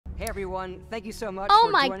Hey everyone, thank you so much Oh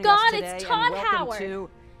for my joining God, us today, it's Todd and welcome Howard. to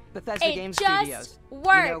Bethesda It Game just Studios.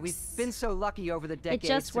 works. You know, we've been so lucky over the decades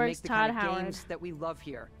just to works, make the Todd kind of Howard. games that we love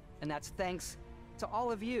here, and that's thanks to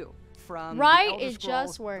all of you. From Right, the Elder it Scrolls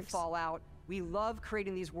just to works. Fallout, we love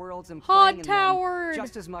creating these worlds and Todd playing in Howard. them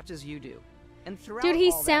just as much as you do. And throughout Dude,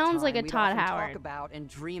 he all that sounds time, like a we'd Todd often Howard. Talk about and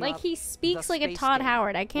dream Like up he speaks the like a space Todd game.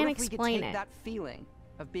 Howard. I can't What if we explain could take it. that feeling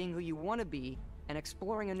of being who you want to be and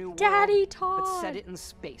exploring a new Daddy world, Todd. but set it in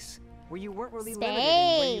space, where you weren't really limited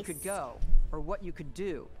in where you could Space. go or what you could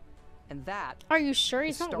do. And that Are you sure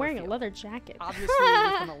he's is not wearing a Starfield. leather jacket? Obviously,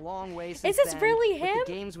 we've come a long way since Is this then. really With him?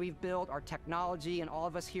 the games we've built, our technology, and all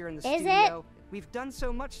of us here in the Is studio. We've done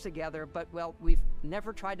so much together, but, well, we've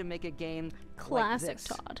never tried to make a game Classic like this.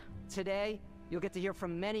 Todd. Today, you'll get to hear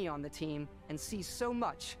from many on the team and see so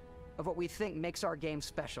much of what we think makes our game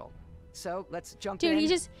special. So, let's jump Dude,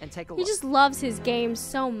 in and take a look. he just loves his game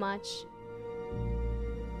so much.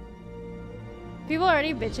 People are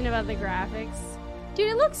already bitching about the graphics. Dude,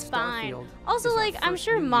 it looks fine. Starfield Also, is our like, I'm first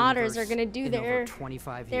sure new modders universe are gonna do in their over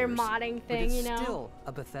 25 their years. modding But thing, it's you know. still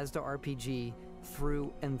a Bethesda RPG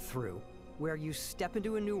through and through, where you step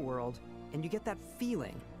into a new world and you get that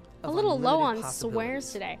feeling of A little low on unlimited swears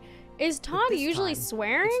possibilities. today. Is But Todd this usually time,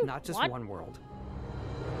 swearing? It's not just What? one world.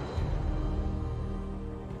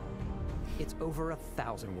 It's over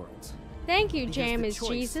 1,000 worlds. Thank you, Because Jam the is choice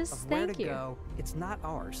Jesus. of where Thank to you. go, it's not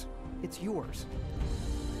ours. It's yours.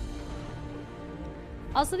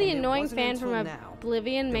 Also, the And it annoying wasn't fan from until now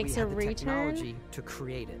Oblivion that makes we a had the return. technology to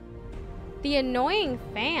create it. The annoying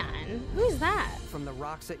fan? Who's that? From the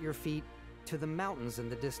rocks at your feet to the mountains in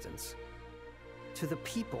the distance, to the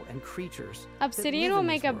people and creatures. that Obsidian live will in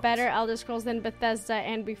make these a worlds. better Elder Scrolls than Bethesda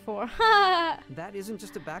and before. Ha! That isn't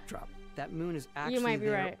just a backdrop. That moon is actually might be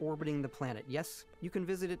there right. orbiting the planet. Yes, you can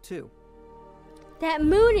visit it too. That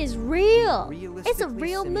moon is real. It's a Realistically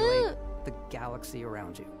real simulate moon. the galaxy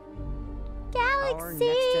around you. Galaxy. Our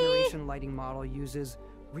next generation lighting model uses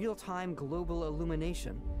real-time global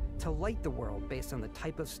illumination to light the world based on the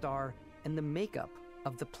type of star and the makeup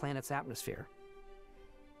of the planet's atmosphere.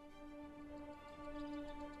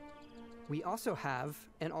 We also have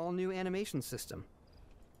an all-new animation system.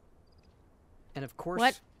 And of course,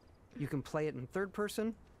 What? you can play it in third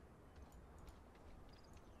person,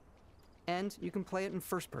 and you can play it in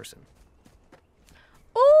first person.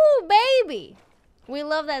 Ooh, baby. We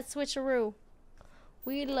love that switcheroo.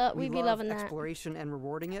 We be love loving that. exploration and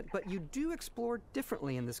rewarding it, but you do explore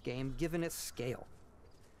differently in this game given its scale.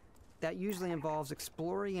 That usually involves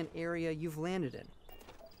exploring an area you've landed in.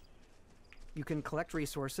 You can collect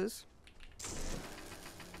resources,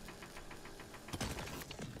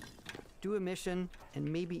 do a mission,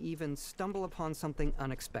 and maybe even stumble upon something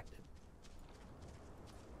unexpected.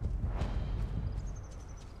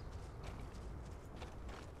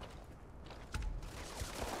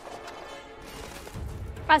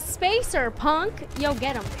 A spacer, punk. Yo,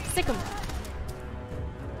 get him. Sick him.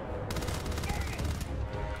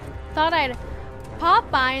 Thought I'd pop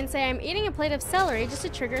by and say I'm eating a plate of celery just to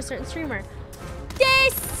trigger a certain streamer.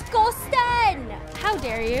 Disgusting! How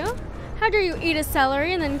dare you? How dare you eat a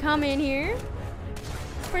celery and then come in here?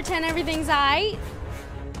 Pretend everything's aight?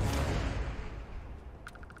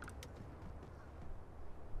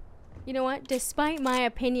 You know what? Despite my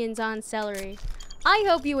opinions on celery, I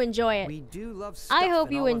hope you enjoy it. We do love stuff, I hope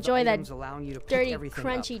and you all of the enjoy that items allowing you to pick dirty, everything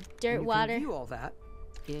crunchy up. dirt And you water. can view all that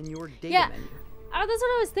in your data Yeah. menu. Oh, that's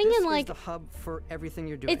what I was thinking. This Like, is the hub for everything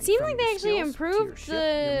you're doing. it seemed from like they your actually skills to your improved ship, your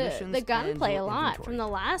the missions, and gunplay your a lot inventory. from the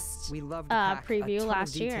last We love to pack preview a ton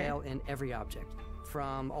last of year. detail in every object,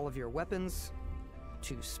 from all of your weapons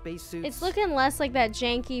to spacesuits. It's looking less like that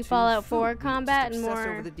janky to Fallout food. 4 We combat just and obsess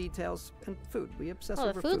more. over the details and food. We obsess Oh,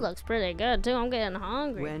 over the food looks pretty good too. I'm getting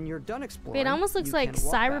hungry. When you're done exploring, It almost looks you like can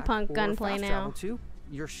walk back cyberpunk or gunplay fast now. travel to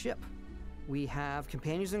your ship. We have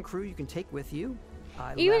companions and crew you can take with you.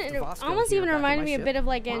 I Even left it Vasco almost here even back at reminded my me a ship. bit of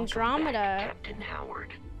like Welcome Andromeda, back, Captain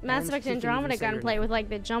Howard. Mass And Effect he can even Andromeda say your gunplay name. with like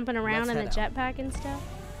the jumping around Let's and the head jetpack and stuff.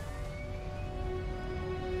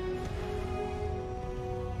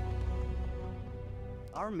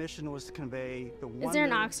 Our mission was to convey the Is there an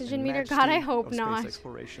wonder oxygen and meter? God, I majesty hope of space not.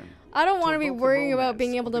 exploration. I don't want to To be evoke the worrying about romance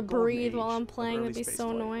being able of to the golden breathe while age I'm of playing. early That'd be so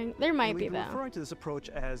spaceflight. annoying. There might And be we've been though. referring to this approach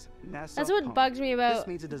as NASA That's what punk. bugs me This about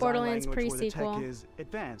means a design Borderlands language where the pre-sequel. tech is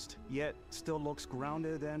advanced, yet still looks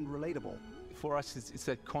grounded and relatable. For us, it's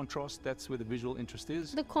that contrast. That's where the visual interest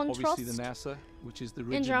is. The Obviously, contrast. the NASA, which is the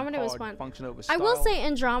rigid, Andromeda was hard fun. function over I will style, say and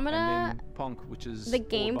Andromeda, then Punk, which is the all about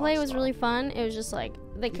gameplay was style. really fun. It was just like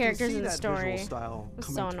the You can characters see and the that visual story. style was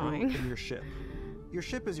coming so through annoying. in your ship. Your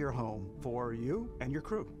ship is your home for you and your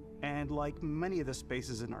crew. And like many of the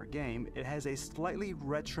spaces in our game, it has a slightly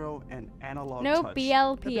retro and analog No touch.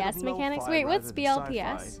 BLPS mechanics? Wait, what's BLPS?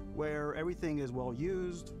 BLPS? Where everything is well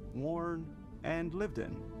used, worn, and lived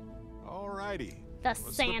in. Alrighty. The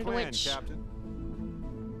What's sandwich. The plan, Captain?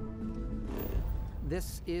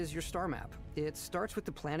 This is your star map. It starts with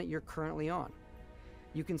the planet you're currently on.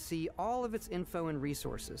 You can see all of its info and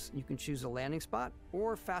resources. You can choose a landing spot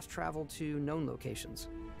or fast travel to known locations.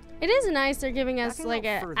 It is nice they're giving us Backing like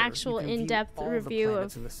out an further, actual you can view in-depth all the review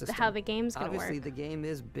planets of in the system. how the game's gonna Obviously, work. the game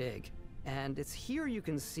is big, and it's here you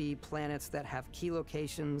can see planets that have key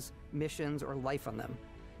locations, missions, or life on them,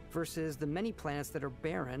 versus the many planets that are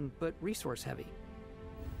barren but resource heavy.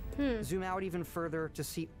 Zoom out even further to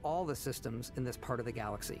see all the systems in this part of the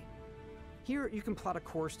galaxy. Here, you can plot a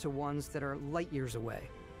course to ones that are light years away.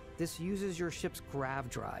 This uses your ship's grav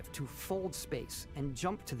drive to fold space and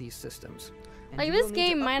jump to these systems. And Like, you this will need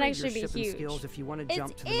game to might upgrade actually your be ship and huge. skills if you want to It's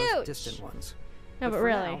jump to the huge. most distant ones. No, but for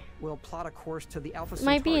really. now, we'll plot a course to the Alpha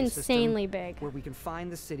Might be Centauri system, insanely big. where we can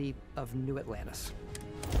find the city of New Atlantis.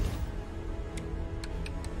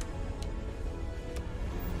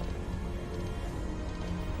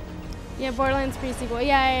 Yeah, Borderlands pre-sequel.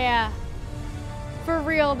 Yeah. For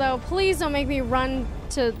real though, please don't make me run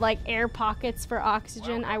to like air pockets for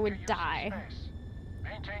oxygen. I would die.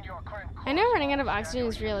 I know running out of oxygen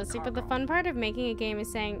is realistic, but the fun part of making a game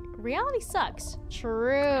is saying, reality sucks.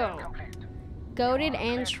 True. Goated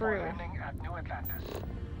and true.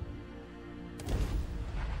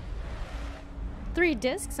 3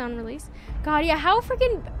 discs on release. God, yeah, how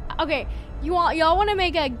freaking... Okay, y'all want to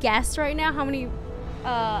make a guess right now how many...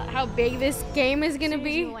 how big this game is gonna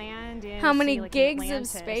be? How many gigs of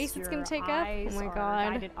space it's gonna take up? Oh my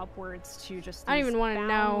god. Upwards to just I don't even want to know.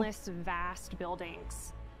 boundless, vast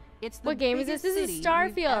buildings. It's the What game is this? biggest This is city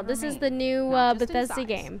Starfield. we've ever This is made. the new Not just in Bethesda size,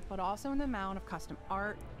 game. but also in the amount of custom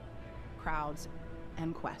art, crowds,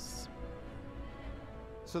 and quests.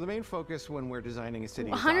 So the main focus when we're designing a city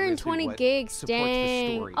is 120 obviously what gigs, supports the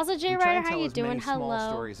dang. story. Also, Jay We try Ryder, and how tell you as doing? many small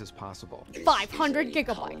Hello. stories as possible. 500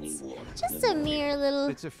 gigabytes. Just a mere little...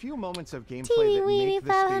 It's a few moments of gameplay Teeny that weeny make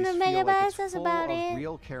the 500 space feel like megabytes, it's that's full about of it.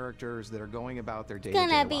 real characters that are going about their day-to-day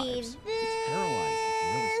Gonna be lives. It's paralyzing if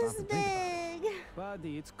you really stop and think about it. big.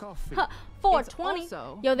 Buddy, it's coffee. 420. It's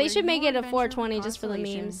also Yo, they where should make your it a adventure 420 just for the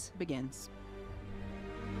constellation memes. Begins.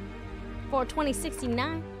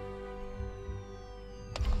 42069.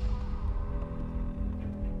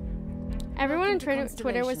 Everyone on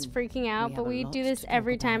Twitter was freaking out, but we do this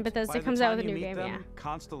every time Bethesda comes out with a new game, yeah.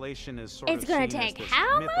 Constellation is sort It's of gonna seen as take this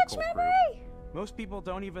how much mythical group. memory? Most people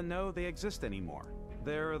don't even know they exist anymore.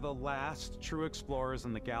 They're the last true explorers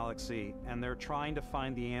in the galaxy, and they're trying to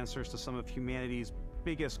find the answers to some of humanity's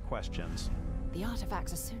biggest questions. The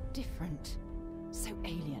artifacts are so different, so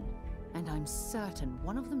alien, and I'm certain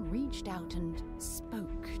one of them reached out and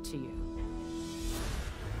spoke to you.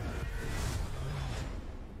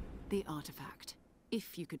 The artifact,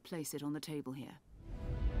 if you could place it on the table here.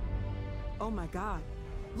 Oh my god.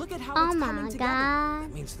 Look at how Oh it's my coming together. god.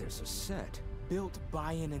 That means there's a set built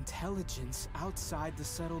by an intelligence outside the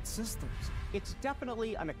settled systems. It's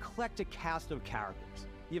definitely an eclectic cast of characters.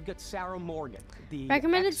 You've got Sarah Morgan, the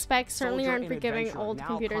Recommended specs certainly ex-soldier aren't and for giving adventurer, old now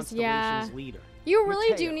computers. Yeah. Constellation's leader. You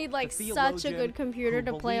really do Mateo, need like the such a theologian good computer who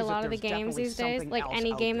to play a believes that lot of the there's games definitely these days. something Like else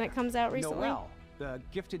any out game there. that comes out recently. Noel, the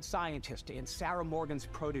gifted scientist and Sarah Morgan's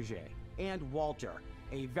protege, and Walter,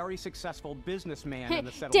 a very successful businessman in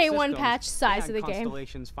the settled Day one systems patch size and of the game.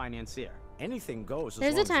 Constellation's financier. Anything goes.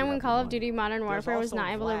 There's a time when Call of Duty Modern Warfare was also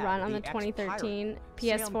not able to Vlad, run on the the 2013 ex-pirate,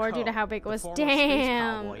 PS4 Sam due to Coe, how big it the was. former space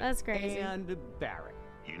Damn, cowboy, that's crazy. And Barrett.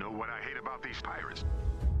 You know what I hate about these pirates?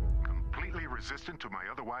 Completely resistant to my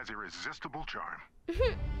otherwise irresistible charm.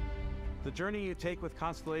 The journey you take with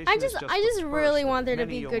Constellation I is just the really first want there to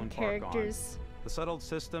many be you'll good embark on. characters. The settled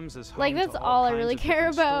systems is home Like, that's to all I kinds really of care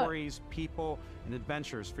different about. Stories, people, and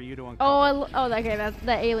adventures for you to uncover. Oh, okay,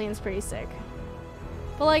 that alien's pretty sick.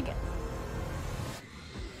 But like,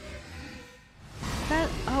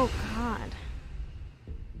 oh god.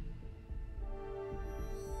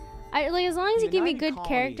 Like, as long as you give me good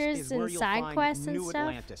characters and side quests and New stuff.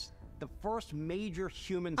 Atlantis, the first major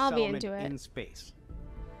human I'll be settlement into it. in space.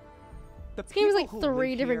 The This game is people like who 3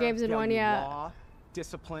 live different here games in one, value yeah. law,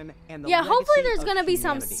 discipline, and the Yeah, hopefully legacy there's of gonna be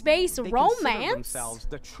some humanity. space They consider romance. themselves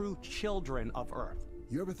the true children of Earth.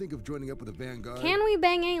 You ever think of joining up with the Vanguard? Can we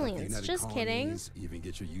bang Like the aliens? United Just kidding. Colonies, even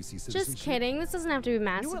get your UC Just citizenship? kidding. This doesn't have to be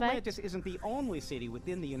Mass New Effect. Atlantis isn't the only city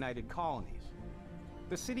within the United Colonies.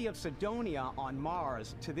 The city of Sidonia on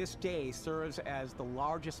Mars to this day serves as the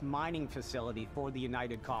largest mining facility for the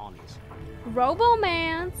United Colonies.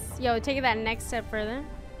 Robomance. Yo, take it that next step further.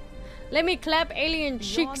 Let me clap alien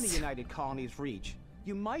Beyond the cheeks. United Colonies' reach,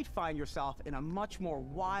 you might find yourself in a much more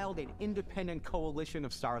wild and independent coalition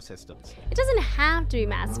of star systems. It doesn't have to be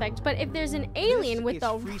Mass Effect, but if there's an alien with is the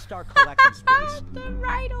Freestar Collective space. the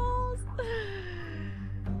right holes.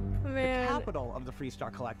 Man. The capital of the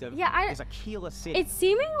Freestar Collective Yeah, is Aquila City. It's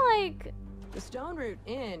seeming like The Stone Root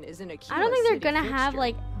Inn is an Aquila I don't think they're City gonna have fixture.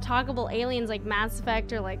 like talkable aliens like Mass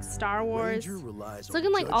Effect or like Star Wars. It's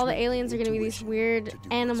looking like all the aliens are gonna be these weird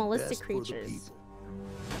animalistic creatures.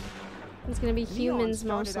 It's gonna be humans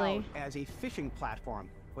Neon started mostly. out as a fishing platform,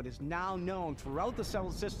 but is now known throughout the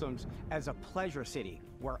settled systems as a pleasure city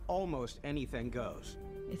where almost anything goes.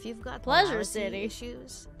 If you've got Pleasure morality City.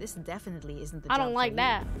 issues, this definitely isn't the I job don't for like you.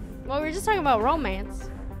 that. Well, we were just talking about romance.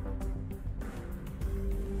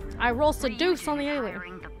 I roll seduce on the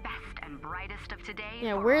alien.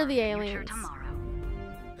 Yeah, we're the aliens.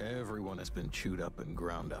 Everyone has been chewed up and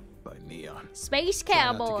ground up by Neon. Space Try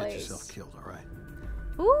not to get yourself cowboys. killed, all right?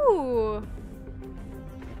 Ooh.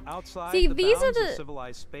 Outside See, the these are bounds the- of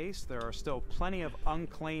civilized space, there are still plenty of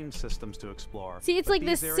unclaimed systems to explore. See, it's But like the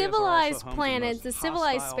these areas are also civilized home to planets, the most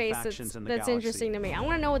civilized hostile space factions in the that's galaxy. interesting to me. I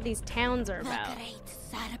want to know what these towns are about.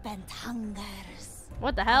 Serpent hungers.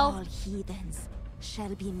 What the hell? All heathens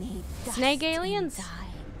shall be made dust Snake in aliens?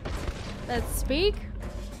 time. That speak?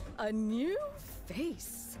 A new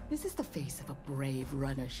face. Is this the face of a brave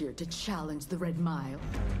runner here to challenge the Red Mile?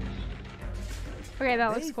 Okay, that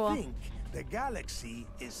looks They cool. think the galaxy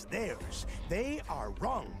is theirs. They are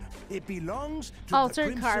wrong. It belongs to Altered the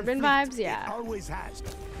Crimson Carbon Fleet. vibes, yeah. It always has.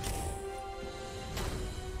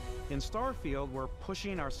 In Starfield, we're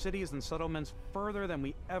pushing our cities and settlements further than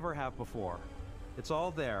we ever have before. It's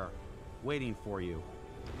all there, waiting for you.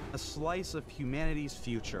 A slice of humanity's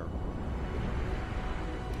future.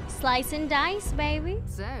 Slice and dice, baby.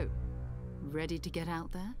 So, ready to get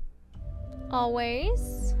out there?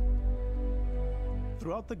 Always.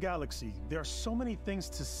 Throughout the galaxy, there are so many things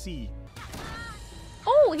to see.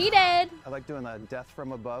 Oh, he did. I like doing that death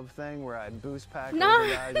from above thing where I'd boost pack No, over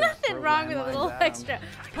guys and nothing throw wrong with a landmines little at 'em. extra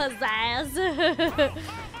pizzazz.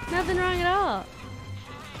 Nothing wrong at all.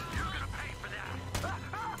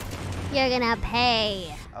 You're gonna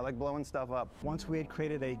pay. I like blowing stuff up. Once we had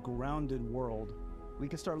created a grounded world, we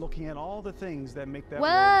could start looking at all the things that make that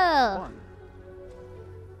Whoa. world fun.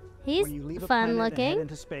 He's when you leave a fun planet and head looking.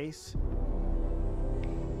 into space,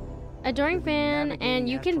 Adoring fan, and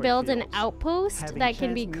you can build an outpost having that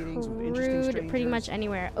can be chance meetings with interesting crewed pretty much strangers,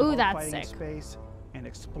 anywhere. all Ooh, that's fighting in sick. space and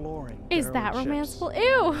exploring Is their that own ships. romanceable?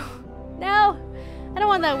 Ew! No! I don't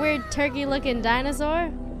want that weird turkey-looking dinosaur.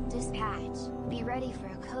 Dispatch. Be ready for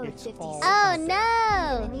a code 50. Oh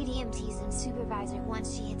no! The medium seasoned supervisor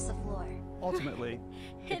once she hits the floor. Ultimately,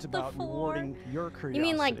 it's about rewarding your curiosity. You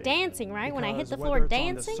mean like dancing, right? When I hit Because the whether floor it's on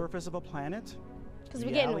dancing? the surface of a planet, 'Cause the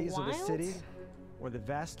we're getting alleys of a wild? city, or the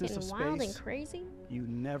vastness Getting of wild and space, crazy? you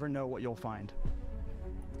never know what you'll find.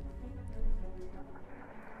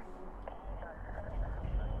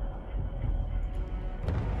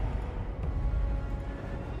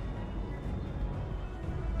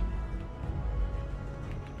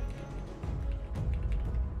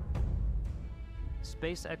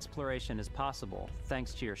 Space exploration is possible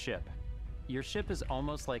thanks to your ship. Your ship is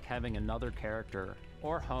almost like having another character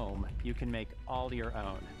or home you can make all your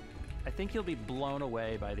own. I think you'll be blown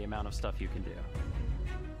away by the amount of stuff you can do.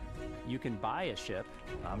 You can buy a ship.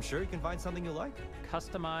 I'm sure you can find something you like.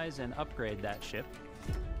 Customize and upgrade that ship.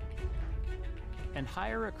 And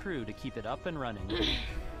hire a crew to keep it up and running.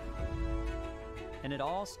 And it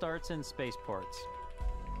all starts in spaceports.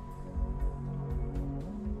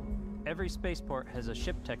 Every spaceport has a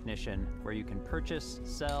ship technician where you can purchase,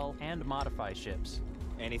 sell, and modify ships.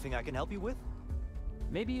 Anything I can help you with?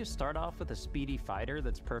 Maybe you start off with a speedy fighter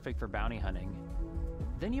that's perfect for bounty hunting.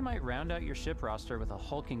 Then you might round out your ship roster with a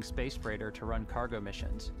hulking space freighter to run cargo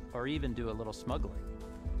missions, or even do a little smuggling.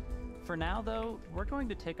 For now, though, we're going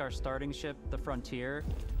to take our starting ship, the Frontier,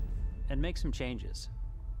 and make some changes.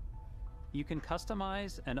 You can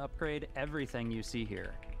customize and upgrade everything you see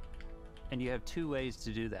here, and you have two ways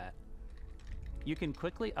to do that. You can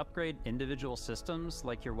quickly upgrade individual systems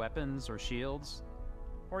like your weapons or shields,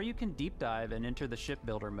 or you can deep dive and enter the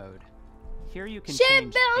shipbuilder mode. Here you can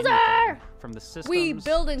change anything from the systems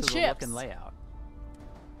building to the look ships. and layout.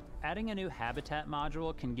 Adding a new habitat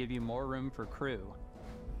module can give you more room for crew.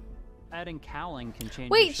 Adding cowling can change your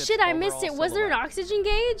Wait, ship's shit, I missed overall it. Was there an silhouette. oxygen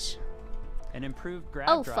gauge? An improved grav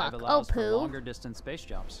Oh, drive fuck. allows Oh, for poo. longer distance space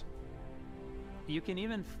jumps. You can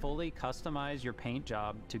even fully customize your paint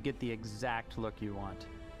job to get the exact look you want.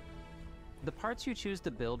 The parts you choose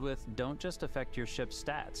to build with don't just affect your ship's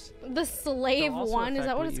stats. The Slave They'll also One, is affect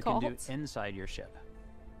that what what it's you called? can do inside your ship.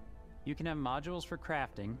 You can have modules for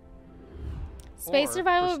crafting. Space or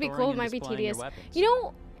survival for would be storing cool. It and might be displaying your tedious. weapons. You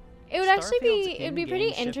know, it would actually Starfield's be. It'd be pretty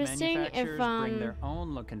in-game ship interesting if manufacturers bring their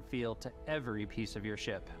own look and feel to every piece of your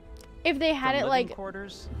ship. if they had From it living like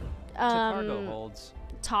quarters to cargo holds,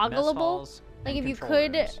 mess toggleable. halls, Like and if you control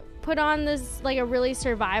could rooms. put on this like a really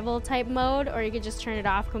survival type mode, or you could just turn it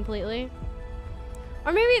off completely.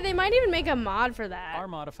 Or maybe they might even make a mod for that. Our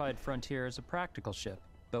modified Frontier is a practical ship,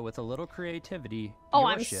 but with a little creativity. Oh, your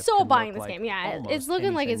I'm ship so can buying look this like game. Yeah, almost it's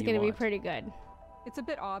looking like it's anything going to you be want. pretty good. It's a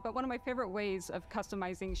bit odd, but one of my favorite ways of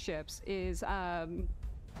customizing ships is Yeah, make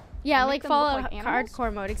like them look Fallout like animals.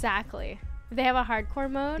 hardcore mode, exactly. If they have a hardcore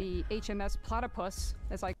mode. The HMS Platypus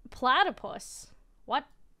is like Platypus? What?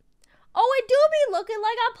 Oh, it do be looking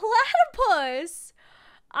like a platypus.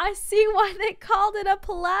 I see why they called it a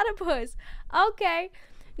platypus. Okay.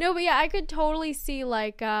 No, but yeah, I could totally see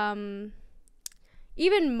like even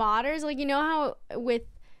modders, like you know how with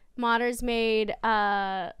modders made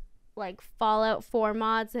like Fallout 4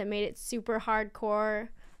 mods that made it super hardcore,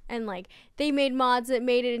 and like they made mods that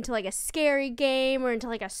made it into like a scary game or into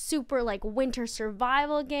like a super like winter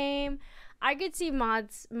survival game. I could see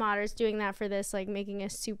modders doing that for this, like making a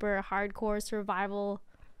super hardcore survival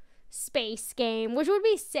space game, which would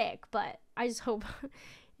be sick, but I just hope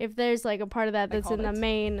if there's like a part of that that's in the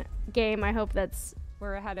main game, I hope that's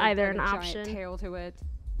where it had either like an a giant option. tail to it.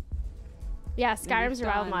 Yeah, And Skyrim we've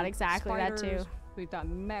survival done mod, exactly, that too. spiders, We've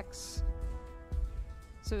done mechs.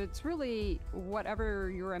 So it's really whatever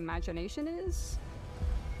your imagination is.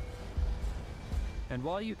 And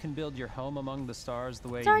while you can build your home among the stars the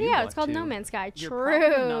way It's already you out. want It's called to, No Man's Sky. you're probably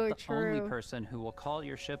not the True. only person who will call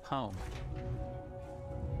your ship home.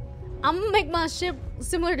 I'm gonna make my ship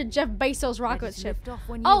similar to Jeff Bezos' rocket Ready to ship. lift off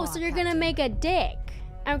when you Oh, are, so you're gonna make a dick.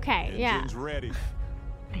 Okay, yeah. Engine's ready.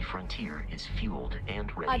 The Frontier is fueled and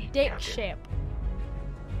A ready, dick Captain. ship.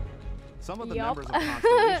 Some of the Yup. members of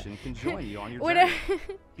Constellation can join you on your What journey.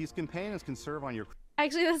 These companions can serve on your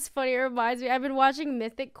Actually, that's funny. It reminds me. I've been watching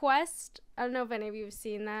Mythic Quest. I don't know if any of you have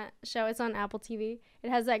seen that show. It's on Apple TV. It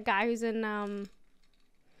has that guy who's in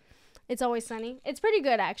It's Always Sunny. It's pretty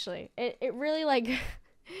good, actually. It really like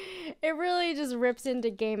it really just rips into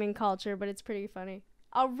gaming culture, but it's pretty funny.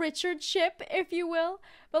 A Richard ship, if you will.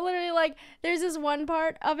 But literally, like, there's this one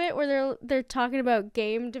part of it where they're talking about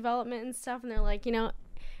game development and stuff, and they're like, you know,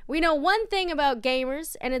 we know one thing about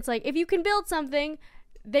gamers, and it's like, if you can build something,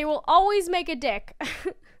 they will always make a dick.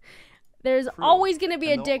 There's crew, always going to be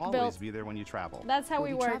a and they'll dick always built. be there when you travel. That's how We'll we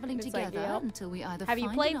be work. traveling It's together like, yep. until we either Have you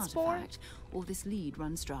find played an Spore? artifact or this lead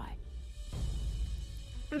runs dry.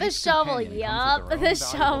 The Each shovel, companion yup. comes with their The own valuable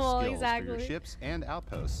shovel, skills for your exactly. ships and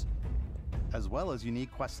outposts, as well as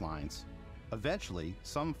unique quest lines. Eventually,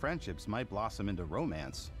 some friendships might blossom into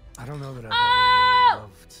romance. I don't know that I've Oh! ever really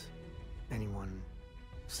loved anyone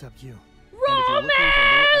except you. And if you're looking for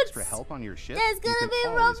a little extra help on your ship, There's you gonna can be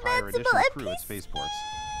always hire romanceable additional crew at spaceports.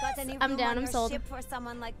 Got any I'm room down, on I'm your sold. ship for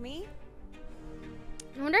someone like me?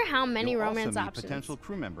 I wonder how many You'll romance also meet options. potential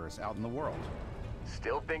crew members out in the world.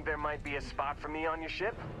 Still think there might be a spot for me on your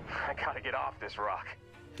ship? I gotta get off this rock.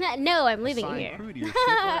 No, I'm leaving Assign here. crew to your ship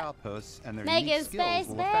or outposts, and their Making unique skills space,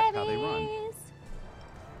 will affect how they run. babies.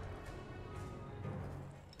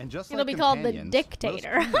 And just It'll like be called the companions,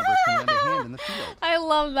 Dictator. most crew members can lend a hand in the field. I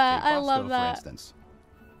love that. Take I love Bosco, that. For instance.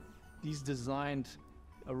 He's designed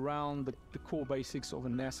around the core basics of a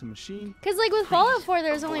NASA machine. Because, like, with Fallout 4,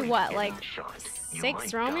 there's only, what, getting like, shot. You 6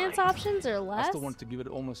 might romance die. options or I less? still wanted to give it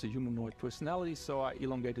almost a humanoid personality, so I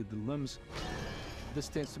elongated the limbs. This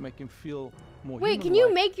tends to make him feel more Wait, can you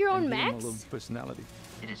human-like make your own and give him a mechs? little personality.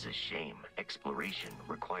 It is a shame. Exploration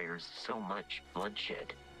requires so much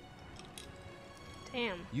bloodshed.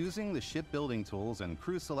 Damn. Using the shipbuilding tools and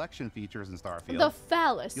crew selection features in Starfield, The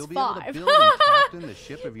Phallus you'll be 5. able to build and captain the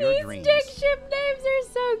ship of your These dreams. dick ship names are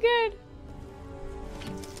so good.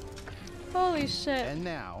 Holy shit. And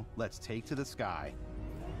now, let's take to the sky.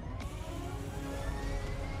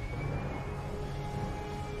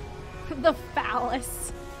 The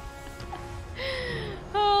Phallus.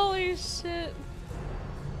 Holy shit.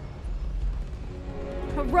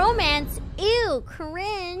 Romance. Ew,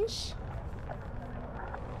 cringe.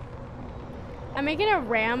 I'm making a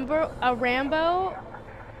Rambo,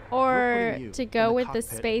 or you to in go the with the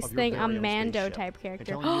cockpit space of your thing, a very own Mando spaceship type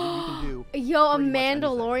character. and telling you what you can do Yo, a pretty much anything.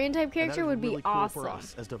 Mandalorian type And character that would is be really cool awesome. for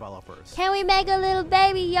us as developers. Can we make a little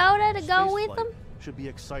baby Yoda to go with Spaceflight them? should be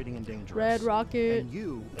exciting and dangerous. Red Rocket. And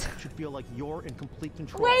you should feel like you're in complete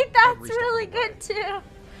control. Wait, that's every step really of the way. good too.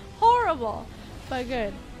 Horrible, but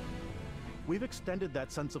good. We've extended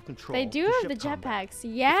that sense of control. They do to have ship the combat. jetpacks.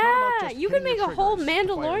 not about Yeah, just you could hitting make the a whole triggers,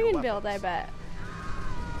 fire your Mandalorian build, I weapons. bet.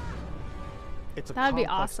 It's a That'd be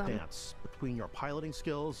complex awesome. dance between your piloting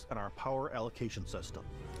skills and our power allocation system.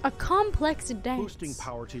 A complex dance. Boosting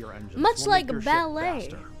power to your engines Much will like make your ballet.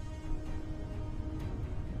 ship faster.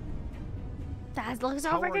 That looks so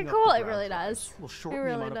Powering freaking up cool. the It really ground does. will It shorten really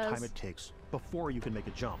the amount of does. time it takes before you can make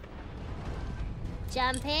a jump.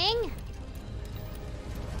 Jumping.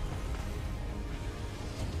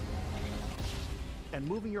 And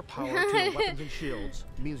moving your power to your weapons and shields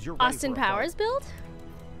means you're ready Austin for a Powers fight. build?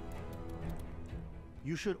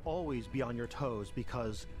 You should always be on your toes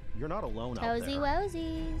because you're not alone out Toesy there.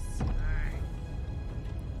 wosies.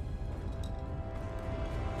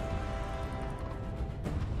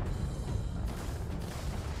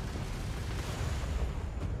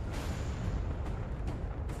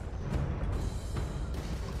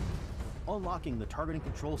 Unlocking the targeting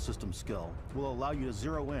control system skill will allow you to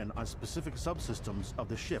zero in on specific subsystems of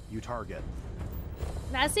the ship you target.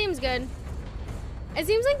 That seems good. It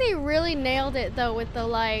seems like they really nailed it though with the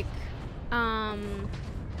like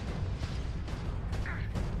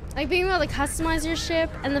being able to customize your ship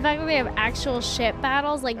and the fact that they have actual ship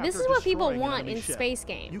battles. Like this After is what people destroying an want enemy in ship, space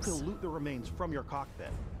games. You can loot the remains from your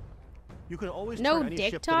cockpit. You can always No turn any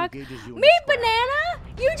dick ship talk. that engages you Me into scrap.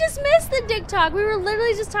 Banana? You just missed the dick talk. We were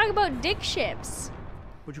literally just talking about dick ships.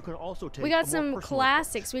 But you can also take We a got more some personal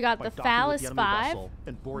classics. We got by the docking with Phallus the enemy 5, vessel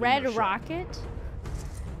and boarding Red their ship. Rocket,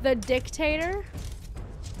 the Dictator.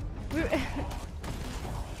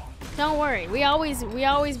 Don't worry. We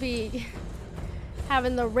always be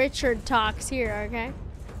having the Richard talks here, okay?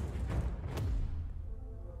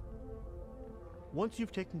 Once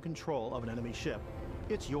you've taken control of an enemy ship,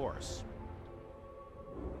 it's yours.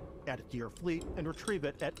 Add it to your fleet and retrieve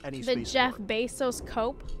it at any The spaceport. Jeff Bezos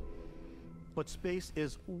cope. But space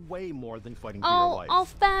is way more than fighting for your life. All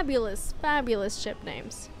fabulous, fabulous ship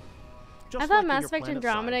names. Just I thought like in Mass your Effect planet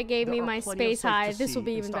Andromeda side, gave there me are my plenty of space sights high. to This will see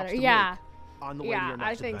be and even stops better. to Yeah. make on the way to Yeah, your I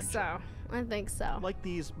next think adventure. so. I think so. Like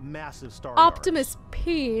these massive star Optimus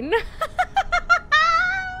Peen.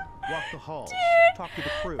 Walk the halls, Dude. talk to the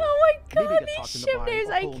crew. Oh my maybe god, get talked these into ship buying names,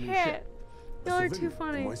 a I whole new can't. ship. Y'all are too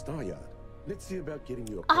funny. My star yard. Let's see about getting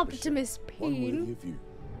you a Optimus one Peen. worthy of you.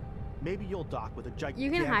 Maybe you'll dock with a gigantic You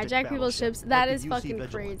can hijack people's battleship ships. That like is the UC fucking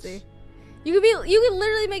Vigilance. crazy. You could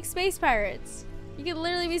literally make space pirates. You could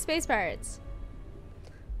literally be space pirates.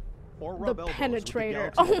 Or The rub elbows with the Penetrator.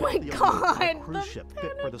 galaxy Oh above my the ocean god. on a cruise The ship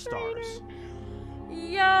fit for the stars.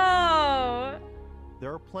 Yo.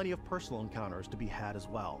 There are plenty of personal encounters to be had as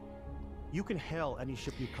well. You can hail any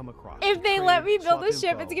ship you come across. If they let me build a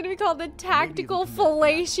ship, it's gonna be called the Tactical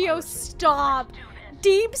Fellatio Stop.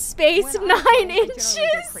 Deep Space When I 9 go, I generally go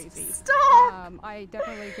inches. crazy. Stop. I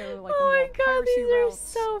definitely go like Oh my the god, more these piracy are routes.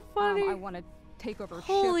 so funny. I want to take over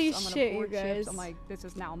Holy ships. I'm shit, gonna board you guys. ships. I'm like, this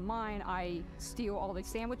is now mine. I steal all the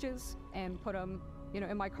sandwiches and put them,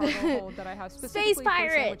 in my cargo hold that I have specifically for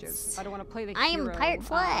pirates. sandwiches. I don't want to play the I am hero. pirate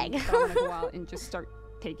flag. So I'm gonna go out and just start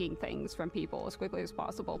taking things from people as quickly as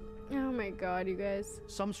possible. Oh my god, you guys.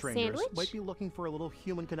 Some strangers Sandwich? might be looking for a little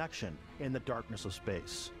human connection in the darkness of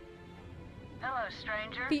space. Hello,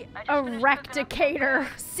 stranger. The Erecticator,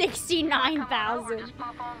 69,000.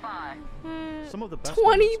 Some of the best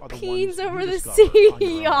 20 ones are the peens ones over you the discover on your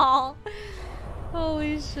sea, own. y'all.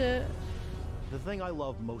 Holy shit. The thing I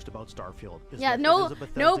love most about Starfield is Yeah, that no, it is a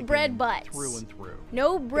Bethesda no bread game butts. through and through.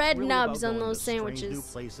 No It's bread really nubs about on going those to strange sandwiches. new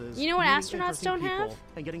places, You know what meeting astronauts interesting don't have? people,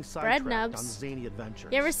 and getting Bread sidetracked nubs. on zany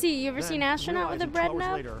adventures. You ever see an astronaut with a bread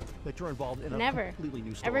nub? Later, that you're involved in Never. a completely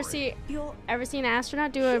new story. Ever see an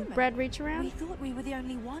astronaut do a bread reach around? We thought we were the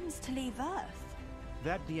only ones to leave Earth.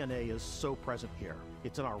 That DNA is so present here.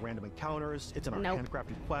 It's in our random encounters. It's in our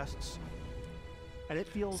handcrafted quests. And it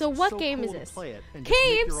feels So what so game cool is to this? play it and just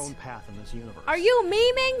make Caves? your own path in this universe. Are you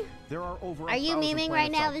memeing? There are over Are you 1,000 memeing right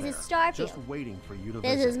planets now? out This is there, Starfield. just waiting for you to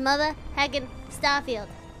This visit. is mother heckin' Starfield.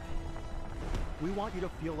 We want you to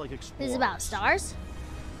feel like explorers. This is about stars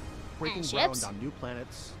breaking and ground ships on new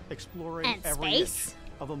planets, exploring and every space. inch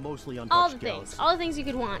of a mostly untouched All the galaxy. things. All the things you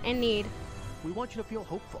could want and need. We want you to feel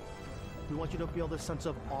hopeful. We want you to feel this sense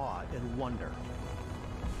of awe and wonder.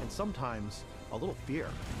 And sometimes a little fear.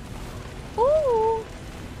 Ooh.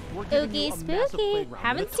 We're giving you Spooky, a massive spooky. playground with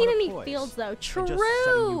Haven't a seen ton of any toys fields though. and just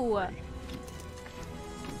setting you True.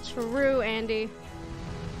 free. True, Andy.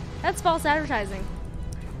 That's false advertising.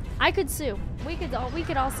 I could sue. We could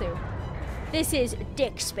all sue. This is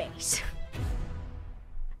dick space.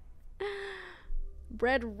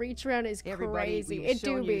 Bread reach around is Everybody, crazy. we've It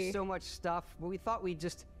shown do you be. so much stuff, but we thought we'd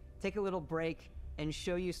just take a little break and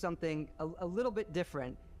show you something a little bit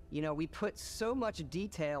different. We put so much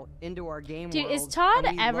detail into our game Dude, world. is Todd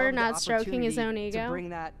and we ever love the not stroking his own opportunity ego? To bring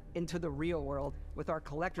that into the real world with our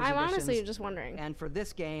collector's I'm editions. honestly just wondering. And for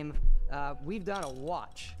this game, we've done a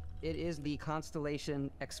watch. It is the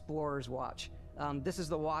Constellation Explorer's Watch. This is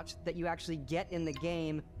the watch that you actually get in the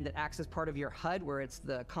game that acts as part of your HUD, where it's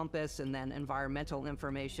the compass and then environmental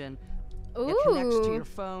information. Ooh. It connects to your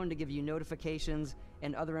phone to give you notifications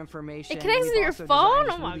and other information. It connects We've to your also phone? designed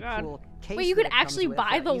this Oh my really god. cool case Wait, you that could it comes actually with,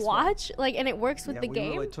 buy the eSwap. watch? Like, and it works with the we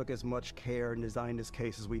game? really took as much care and designed this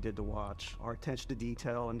case as we did the watch. Our attention to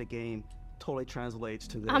detail in the game totally translates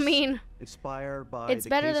to this. I mean, inspired by it's the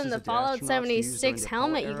better cases than the that Fallout astronauts used 76 during the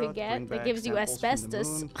helmet Apollo you could era to get bring that back gives you samples from the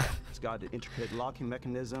asbestos. moon. It's got an intricate locking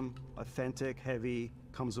mechanism, authentic, heavy,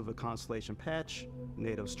 comes with a Constellation patch,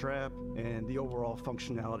 NATO strap, and the overall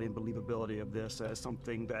functionality and believability of this as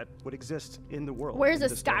something that would exist in the world. Where's in a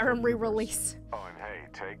the Starfield Skyrim universe. re-release? Oh, and hey,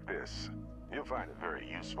 take this. You'll find it very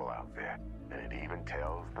useful out there, and it even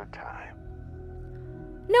tells the time.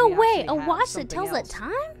 No We way, actually a have watch that something tells else. the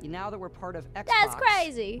time? Now that we're part of Xbox, That's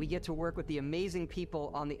crazy. We get to work with the amazing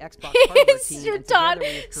people on the Xbox hardware team. Your and Todd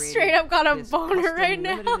together we've created straight up got a this boner custom right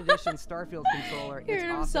now. limited edition Starfield controller. Hear It's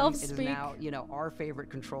himself awesome. It speak. is now, our favorite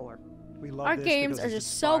controller. We love Our this games because are it's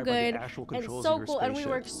just so inspired by the good actual and controls so of your cool, and we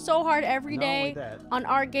spaceship. work so hard every Not only day that, on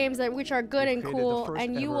our games which are good and We've created the cool, first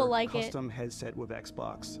and you ever will like it. custom headset with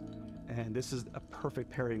Xbox, and this is a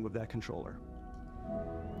perfect pairing with that controller.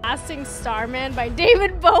 Blasting Starman by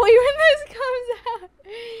David Bowie when this comes out.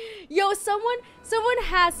 Yo, someone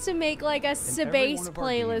has to make like a In every space one of our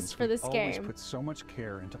playlist games, for we this always game. put so much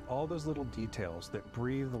care into all those little details that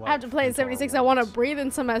breathe life. I have to play in into our 76. I want to breathe in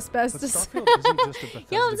some But asbestos. Starfield isn't just a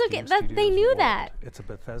Bethesda Yo, it's okay. Game That they Studios knew world. that. It's a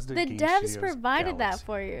Bethesda The Game devs Studios provided that galaxy.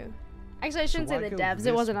 for you. Actually, I shouldn't So say why the go devs. It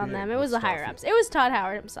this wasn't on big them. It with was the higher Starfield? ups. It was Todd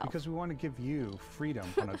Howard himself. Because we want to give you freedom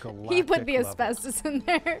on a galactic He put the level. asbestos in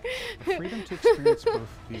there. The freedom to experience both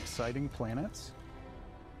the exciting planets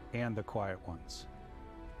and the quiet ones.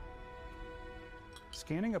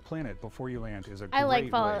 Scanning a planet before you land is a great I like way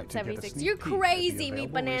Fallout to get a 76. sneak You're peek at the crazy, Meat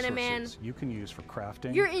available Banana Man. resources you can use for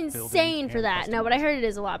crafting. You're building, insane for and that. No, but I heard it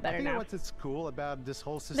is a lot I better think now. what's cool about this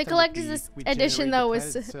whole system. The would collector's be we edition, generate though, the was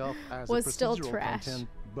planet itself as a was still procedural trash. content,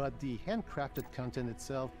 but the handcrafted content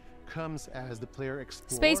itself comes as the player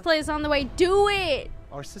explores. Space play is on the way. Do it.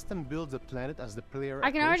 Our system builds the planet as the player.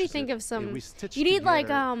 I can already approaches think it, of some. and we stitch You need like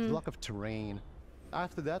together a block of terrain.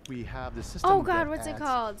 After that, we have the system. Oh God, that what's it adds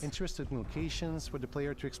called? Interesting locations for the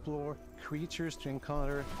player to explore, creatures to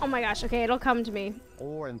encounter, Oh my gosh. Okay, it'll come to me.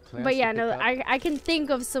 or and plants But to yeah, pick no, up. I can think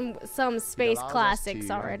of some space allows us classics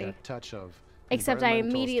to add already. that touch of Except I environmental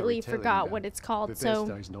immediately storytelling forgot that what it's called, Bethesda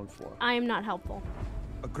so is known for. I am not helpful.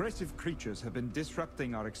 Aggressive creatures have been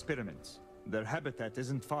disrupting our experiments. Their habitat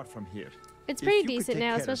isn't far from here. It's If pretty you could decent take now,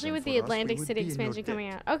 care of especially them with for the us, we Atlantic would City be in your expansion coming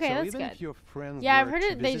debt. out. Okay, So that's even good. if your friends Yeah, I've were heard to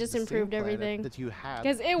it. They visit just the same improved planet everything. that you have,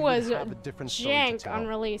 Because it you would was have a different story to jank tell. on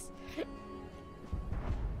release.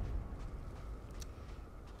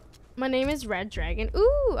 My name is Red Dragon.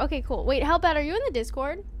 Ooh, okay, cool. Wait, how about are you in the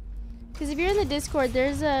Discord? Because if you're in the Discord,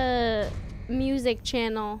 there's a music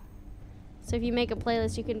channel. So if you make a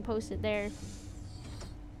playlist, you can post it there.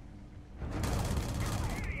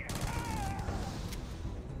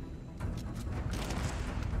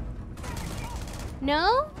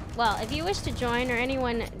 No? Well, if you wish to join or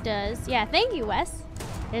anyone does, yeah, thank you, Wes.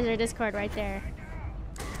 There's our Discord right there.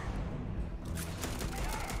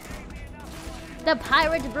 The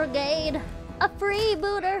Pirate Brigade, a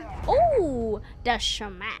freebooter. Ooh, the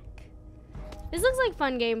Shamak. This looks like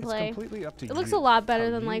fun gameplay. It's completely up to It looks you a lot better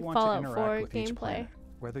how than you like want to Fallout interact 4 with each gameplay. planet.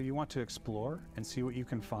 Whether you want to explore and see what you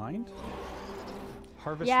can find,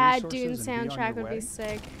 harvest Yeah, resources Dune and be on soundtrack your would be way,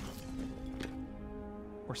 sick.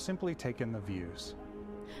 or simply take in the views.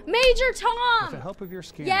 Major Tom! With the help of your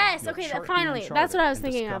scanner, Yes, you'll okay, chart the finally. That's what I was uncharted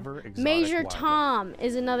thinking and of. discover exotic Major wildlife. Tom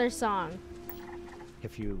is another song.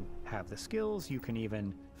 If you have the skills, you can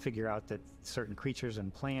even figure out that certain creatures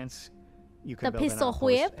and plants, you can The build an pistol outpost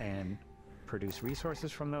whip. and produce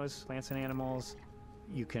resources from those plants and animals.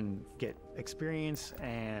 You can get experience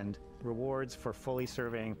and rewards for fully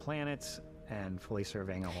surveying planets and fully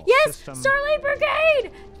surveying a whole Yes, system. Starlight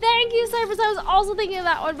Brigade! Thank you, Cypress. I was also thinking of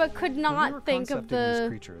that one, but could When we not were think of concepting these the...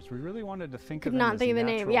 creatures, we really wanted to think Could of them not as think of the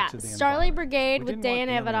name. natural Yeah, to the Starlight environment. Brigade We with didn't want Dan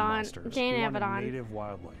alien Avedon. monsters. Dan We wanted Avedon. native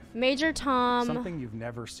wildlife. Major Tom. Something you've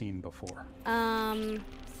never seen before.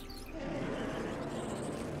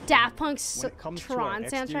 Daft Punk's When it comes to our Tron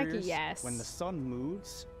soundtrack, exteriors, yes. when the sun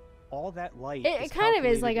moves, all that light It kind of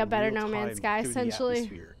is like a better calculated No in Man's real Sky, time through the essentially.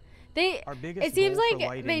 atmosphere. Our biggest it seems goal for like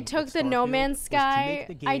lighting they at took the No Starfield Man's was to Sky make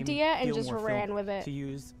the game idea and feel just more ran filmic, with it. To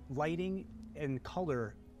use lighting and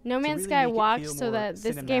color. No to Man's really Sky make it walked feel so more that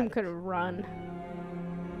this game cinematic. could run.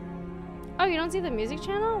 Oh, you don't see the music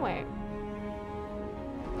channel? Wait.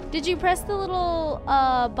 Did you press the little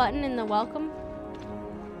button in the welcome?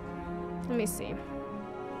 Let me see.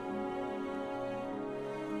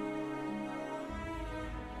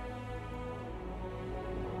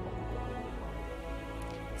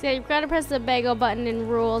 So you've got to press the bagel button in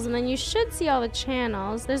rules, and then you should see all the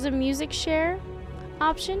channels. There's a music share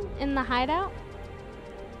option in the hideout.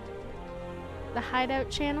 The hideout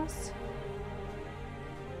channels.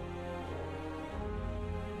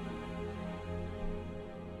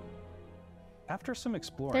 After some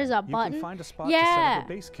exploring, There's a you button. can find a spot to set up a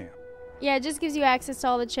base camp. Yeah, it just gives you access to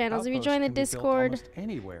all the channels. If you join the Discord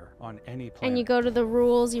anywhere on any planet. and you go to the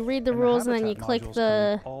rules, you read the rules, and then you click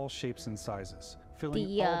the all shapes and sizes,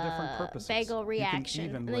 filling all different purposes. bagel You reaction, can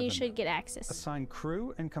even and then live you in should them. get access. Assign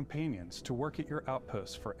crew and companions to work at your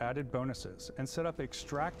outposts for added bonuses, and set up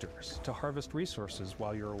extractors to harvest resources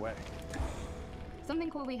while you're away.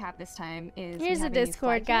 Something cool we have this time is Here's we the have a new Discord,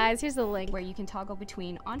 flag guys. Here's the link. where you can toggle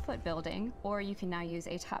between on-foot building, or you can now use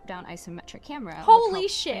a top-down isometric camera. which Holy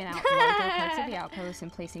helps shit. plan out larger parts of the outpost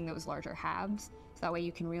and placing those larger halves. So that way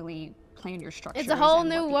you can really plan your structures. It's a whole and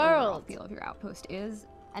new what the overall world. feel of your outpost is.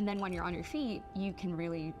 And then when you're on your feet, you can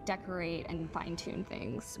really decorate and fine-tune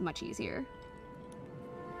things much easier.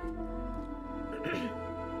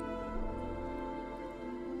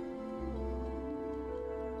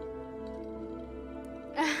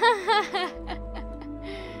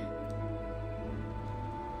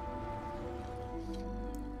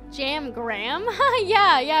 Jam Graham?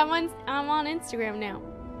 yeah, I'm on Instagram now.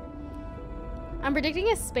 I'm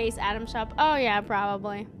predicting a space atom shop. Oh yeah,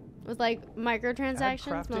 probably. With like Add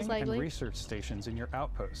microtransactions, most crafting likely. and research stations in your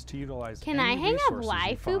outpost to utilize. Can any I hang up resources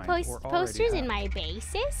you waifu find or already posters in have. my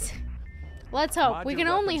bases? Let's hope. Mod We your can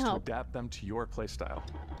only weapons to hope. adapt them to your playstyle.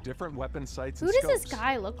 Different weapon sights Who and does this scopes,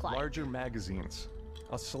 guy look like? Larger magazines,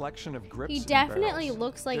 a selection of grips He and definitely barrels,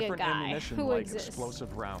 looks like a different guy ammunition who like exists.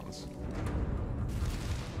 explosive rounds.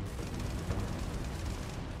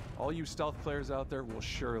 All you stealth players out there will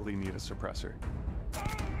surely need a suppressor.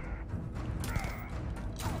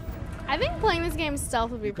 I think playing this game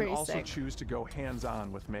stealth would be You can pretty also sick. choose to go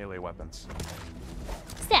hands-on with melee weapons.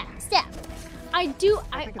 Stab. I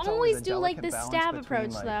think it's always a do like delicate the balance stab between,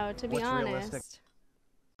 approach like, though, to be what's realistic honest.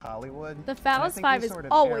 Hollywood. The And I Phallus think 5 we is sort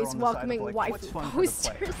of always err on the side of, welcoming like, what's waifu fun for the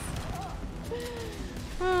player. posters.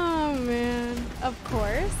 Oh man, of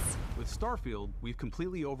course. With Starfield, we've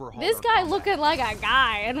completely overhauled This our guy combat. looking like a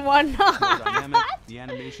guy and More whatnot. dynamic, the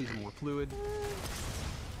animations are more fluid.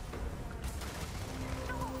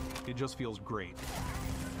 It just feels great.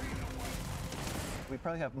 We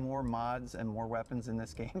probably have more mods and more weapons in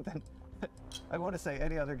this game than I want to say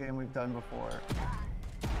any other game we've done before.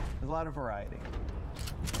 There's a lot of variety.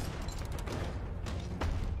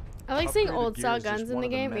 I like seeing Upgraded old gear style is just guns in one the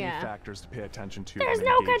of game. many Yeah. factors to pay attention to. There's when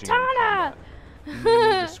no engaging in katana. combat. You may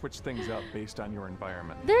need to switch things up based on your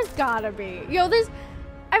environment. There's gotta be. Yo, there's.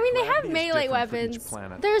 I mean, they have Gravity is melee different for each weapons.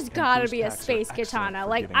 planet, There's and gotta boost be a packs are space excellent katana. for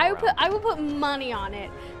Like getting I around. would put money on it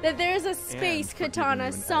that there's a space for giving you katana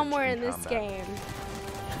an edge somewhere in in this combat. game.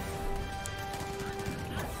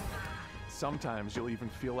 Sometimes you'll even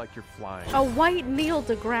feel like you're flying. A white Neil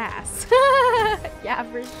deGrasse. Yeah,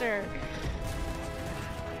 for sure.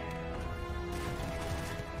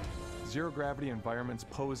 Zero gravity environments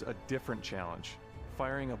pose a different challenge.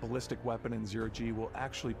 Firing a ballistic weapon in zero G will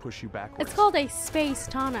actually push you backwards. It's called a space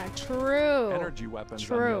tana. True. Energy weapons,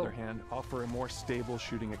 on the other hand, offer a more stable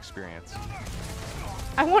shooting experience.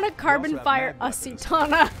 I want a carbon have fire mag ussy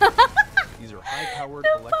tana. These are high-powered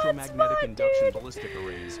The electromagnetic fun induction dude. ballistic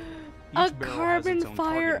arrays. A Each barrel has carbon its own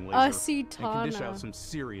fire targeting laser ussy and can dish tana. out some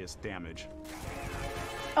serious damage.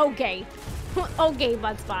 Okay. Okay,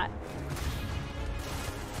 butt spot.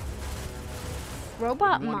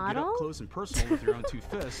 Robot If you want to get model? up close and personal with your own two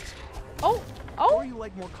fists, Oh. or you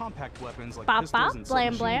like more compact weapons like Bop, pistols bop, and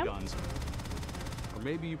blam, submachine blam. guns, or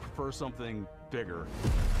maybe you prefer something bigger.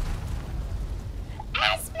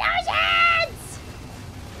 Explosions!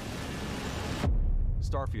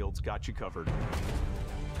 Starfield's got you covered.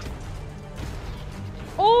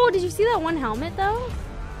 Oh, did you see that one helmet though?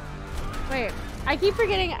 Wait, I keep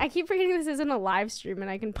forgetting this isn't a live stream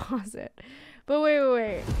and I can pause it. But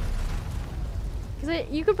wait. Cause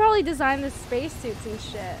you could probably design the spacesuits and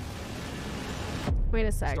shit. Wait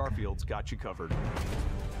a sec. Starfield's got you covered.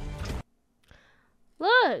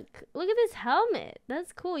 Look at this helmet.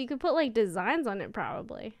 That's cool. You could put like designs on it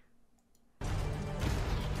probably.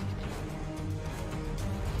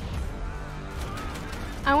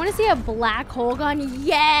 I want to see a black hole gun.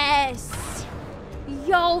 Yes!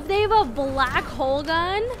 Yo, if they have a black hole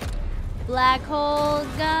gun. Black hole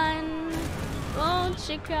gun. Won't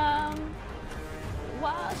you come?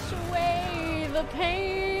 Wash away the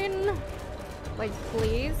pain. Like,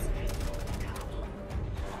 please.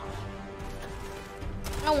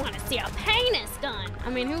 I want to see a penis gun. I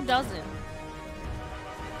mean, who doesn't?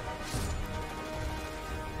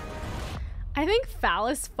 I think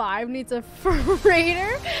Phallus 5 needs a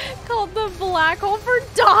freighter called the Black Hole for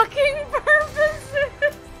docking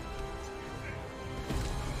purposes.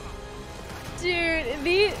 Dude,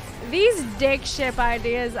 these dick ship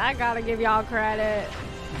ideas, I gotta give y'all credit.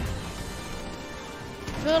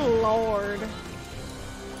 Good lord.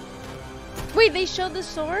 Wait, they showed the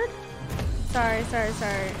sword? Sorry.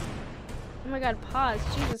 Oh my god, pause.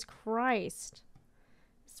 Jesus Christ.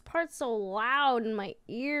 This part's so loud in my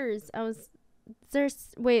ears.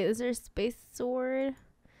 Wait, is there a space sword?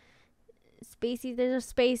 Spacey, there's a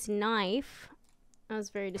space knife. I was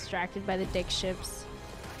very distracted by the dick ships.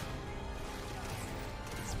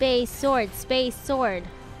 Space sword.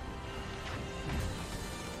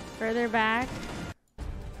 Further back.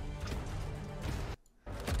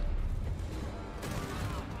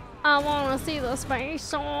 I want to see the space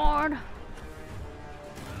sword.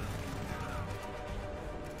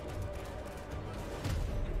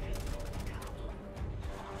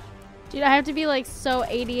 Dude, I have to be like so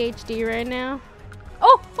ADHD right now.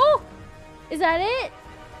 Oh! Is that it?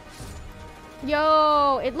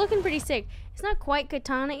 Yo, it's looking pretty sick. It's not quite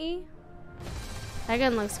katana-y. That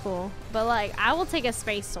gun looks cool. But like, I will take a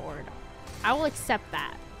space sword. I will accept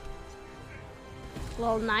that.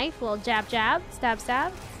 Little knife, little jab, stab.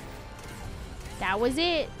 That was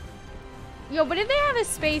it. Yo, but if they have a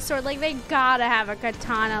space sword, like they gotta have a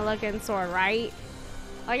katana looking sword, right?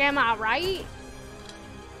 Like, am I right?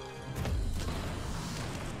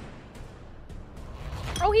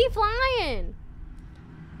 Oh, he flying.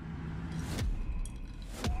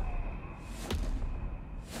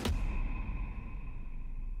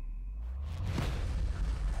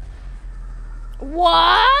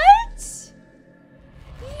 What?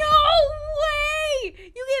 No way!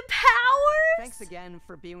 You get powers? Thanks again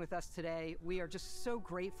for being with us today. We are just so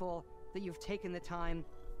grateful that you've taken the time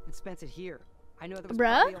and spent it here. I know there was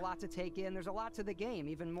probably a lot to take in. There's a lot to the game,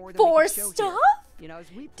 even more than Force we can show stuff? Here. You know,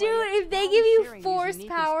 as we Dude, play it, if they we're give you sharing these force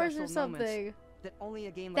unique and powers special or something, moments that only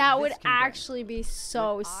a game like that this would can bring. actually be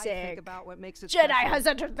so When I think sick. about what makes it Jedi special, has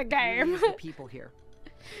entered the really game. is the people here.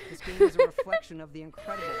 This game is a reflection of the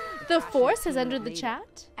incredible. The passionate Force has team entered that the made it.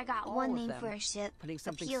 chat. I got All one of name them for a ship. putting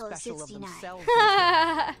something Apollo special 69. of themselves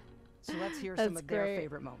into it. So let's hear some That's of their great.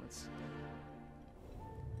 favorite moments.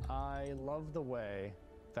 I love the way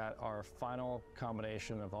that our final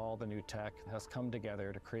combination of all the new tech has come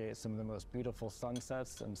together to create some of the most beautiful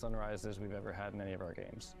sunsets and sunrises we've ever had in any of our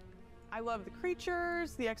games. I love the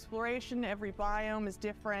creatures, the exploration, every biome is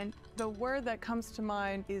different. The word that comes to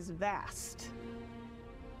mind is vast.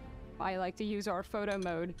 I like to use our photo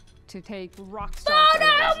mode to take rock star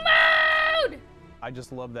Photo mode! I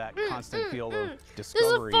just love that constant feel of This is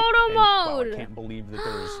discovery. photo and, wow, mode. I can't believe that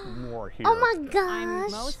there's more here. Oh my gosh.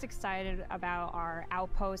 I'm most excited about our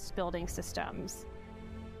outpost building systems.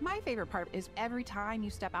 My favorite part is every time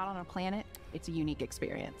you step out on a planet, it's a unique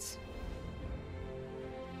experience.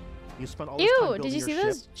 You spent all this Ew, time did building you your see ship,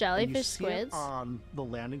 those and you jellyfish see it squids? on the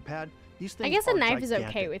landing pad. These things I guess a are knife is okay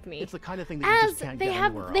gigantic. with me. It's the kind of thing that you As just can't they get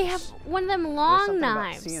have, anywhere they else. have one of them There's long something about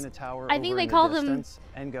knives. seeing a tower I think over they in the call them distance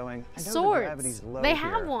and going, I know the swords. gravity's low They here.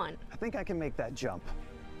 have one. I think I can make that jump.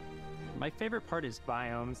 My favorite part is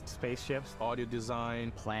biomes, spaceships, audio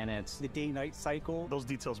design, planets, the day-night cycle. Those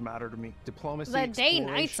details matter to me. Diplomacy, The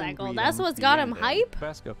day-night exploration, cycle. That's freedom, what's got the him end, hype?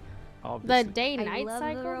 Vesca, The obviously. day-night I love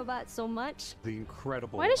cycle. the robot so much. The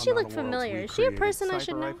incredible. Why does she amount look of worlds familiar? we Is she a created. person I Sniper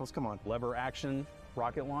should know? rifles, come on. Lever action,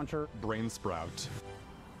 rocket launcher, brain sprout.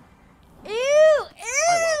 Ew! I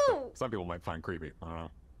Ew! love it. Some people might find creepy. I don't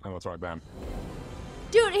know. I know it's right, Ben.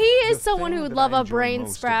 Dude, he is The someone thing who would that love I a enjoy brain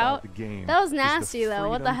most sprout. about the game That was is the nasty though.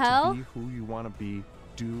 What the freedom hell? To be who you want to be,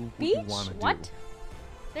 do what Beach? you want to do. What?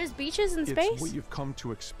 There's beaches in space? It's what you've come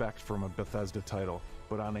to expect from a Bethesda title,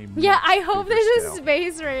 but on a Yeah, much I hope bigger there's scale. a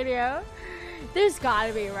space radio. There's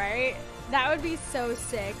gotta be, right? That would be so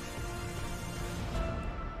sick.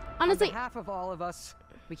 Honestly, On behalf of all of us,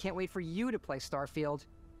 we can't wait for you to play Starfield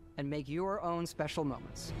and make your own special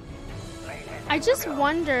moments. I just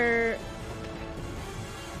wonder,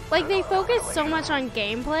 like, they focus so much on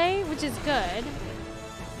gameplay, which is good.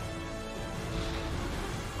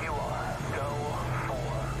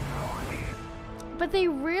 But they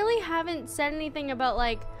really haven't said anything about,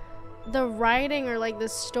 like, the writing or, like, the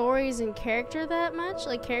stories and character that much,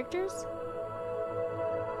 like, characters.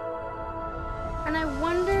 And I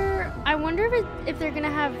wonder if they're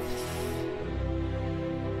gonna have.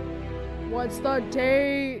 What's the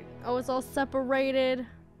date? Oh, it's all separated.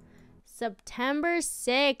 September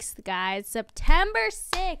 6th, guys. September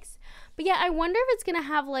 6th. But yeah, I wonder if it's gonna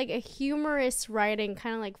have like a humorous writing,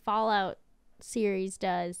 kind of like Fallout series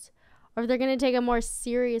does, or if they're gonna take a more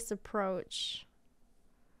serious approach.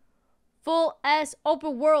 Full ass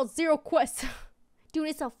open world, zero quests. Dude,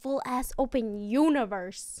 it's a full ass open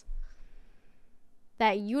universe.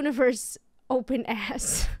 That universe open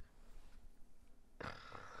ass.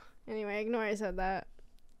 Anyway, ignore I said that.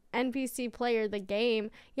 NPC player, the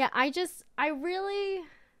game. Yeah, I just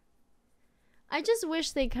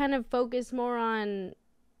wish they kind of focus more on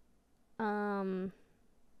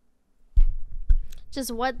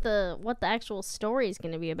just what the actual story is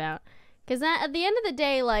going to be about. Because that, at the end of the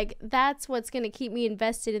day, like, that's what's going to keep me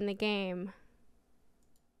invested in the game.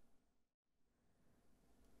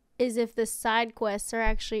 Is if the side quests are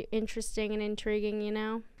actually interesting and intriguing, you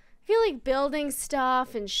know? I feel like building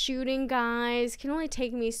stuff and shooting guys can only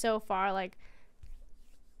take me so far. Like,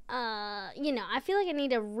 you know, I feel like I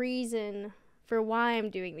need a reason for why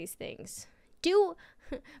I'm doing these things. But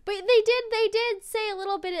they did say a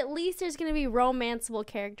little bit, at least there's going to be romanceable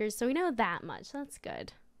characters, so we know that much. That's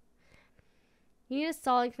good. You need a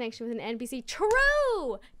solid connection with an NPC.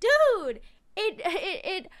 True! Dude!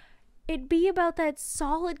 It'd be about that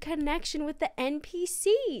solid connection with the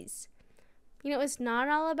NPCs. You know, it's not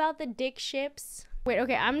all about the dick ships. Wait,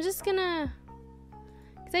 okay, I'm just gonna...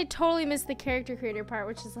 Because I totally missed the character creator part,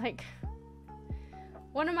 which is like...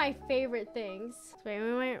 one of my favorite things. Wait,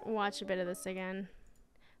 we might watch a bit of this again.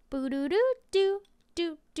 Boo doo doo doo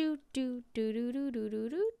doo doo doo doo doo doo doo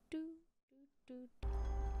doo doo doo.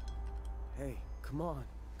 Hey, come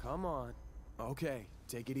on. Okay,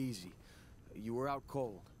 take it easy. You were out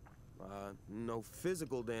cold. No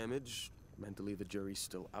physical damage. Mentally, the jury's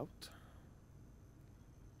still out.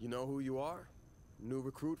 You know who you are? New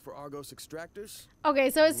recruit for Argos Extractors? Okay,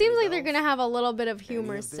 so it seems like they're gonna have a little bit of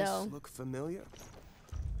humor still. Look familiar?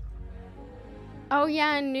 Oh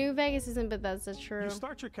yeah, New Vegas isn't Bethesda, true. You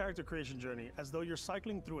start your character creation journey as though you're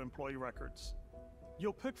cycling through employee records.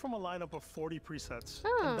 You'll pick from a lineup of 40 presets,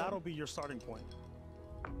 and that'll be your starting point.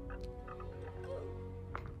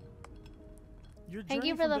 Your Thank journey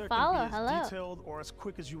you for from the there follow. can be as Hello. detailed or as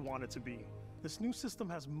quick as you want it to be. This new system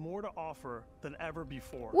has more to offer than ever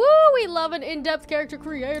before. Woo! We love an in-depth character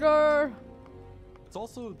creator. It's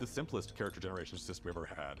also the simplest character generation system we ever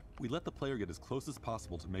had. We let the player get as close as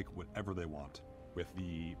possible to make whatever they want. With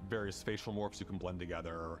the various facial morphs you can blend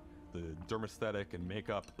together, the dermesthetic and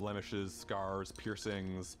makeup, blemishes, scars,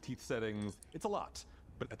 piercings, teeth settings. It's a lot,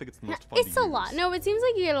 but I think it's the most fun to use. It's a lot. No, it seems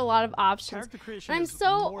like you get a lot of options. Character creation I'm is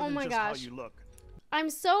so, more oh than my just how gosh. you look. I'm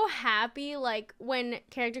so happy, like, when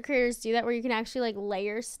character creators do that, where you can actually, like,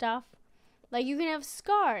 layer stuff. Like, you can have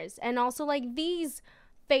scars, and also, like, these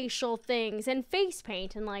facial things, and face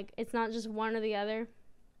paint, and, like, it's not just one or the other.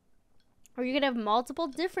 Or you could have multiple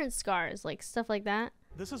different scars, like, stuff like that.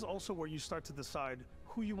 This is also where you start to decide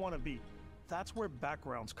who you want to be. That's where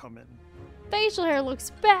backgrounds come in. Facial hair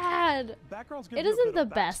looks bad. Backgrounds give It you a isn't bit the of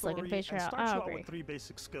best looking backstory facial and hair. starts I you out agree. with 3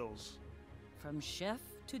 basic skills. From chef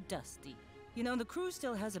to Dusty. You know, the crew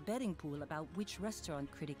still has a betting pool about which restaurant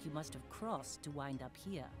critic you must have crossed to wind up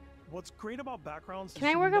here. What's great about backgrounds Can is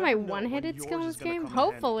I you work on my never know when one-handed yours skill in is this gonna game? come in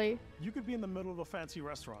handy. Hopefully. You could be in the middle of a fancy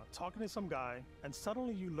restaurant talking to some guy, and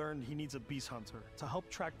suddenly you learn he needs a beast hunter to help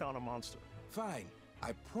track down a monster. Fine.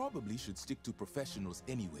 I probably should stick to professionals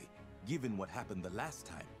anyway, given what happened the last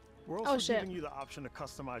time. We're also giving you the option to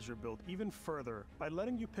customize your build even further by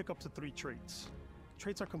letting you pick up to 3 traits.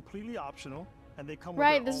 Traits are completely optional, and they come with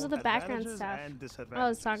Right, their this is own the background advantages stuff and I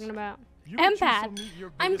was disadvantages. talking about. You can choose to Empath. meet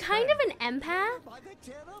your I'm biggest kind fan. of an empath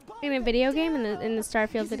in a video game, in the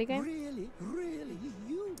Starfield video game.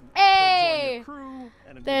 Hey!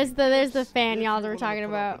 There's the fan y'all that we're talking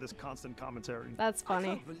about. This constant commentary. That's funny.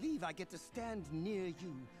 I can't believe I get to stand near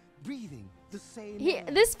you, breathing the same air.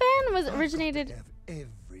 This fan was originated.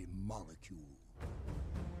 Every molecule.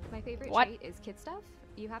 My favorite What? trait is kid stuff.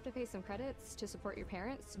 You have to pay some credits to support your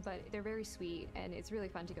parents, but they're very sweet, and it's really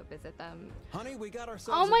fun to go visit them. Honey, we got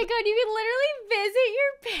ourselves. Oh my god, you can literally visit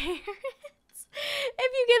your parents.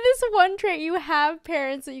 If you get this one trait, you have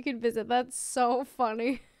parents that you can visit. That's so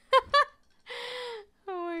funny.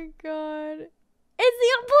 Oh my god. It's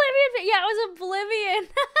the Oblivion. Yeah, it was Oblivion.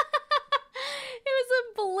 It was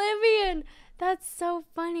Oblivion. That's so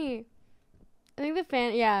funny. I think the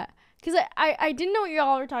fan, yeah. Because I didn't know what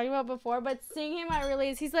y'all were talking about before, but seeing him, I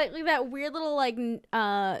realized he's like that weird little, like,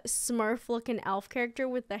 Smurf-looking elf character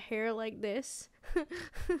with the hair like this.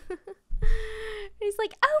 He's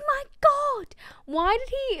like, oh my god! Why did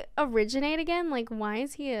he originate again? Like, why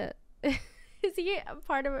is he a... is he a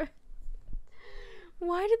part of a...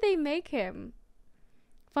 Why did they make him?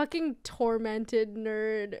 Fucking tormented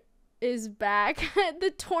nerd. is back.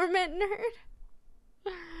 The torment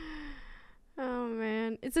nerd. Oh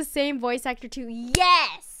man, it's the same voice actor too.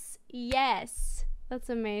 Yes, yes, that's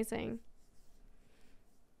amazing.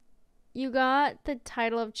 You got the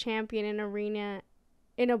title of champion in Arena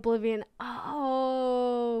in Oblivion.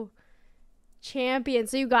 Oh, champion.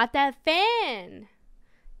 So you got that fan.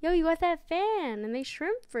 Yo, you got that fan, and they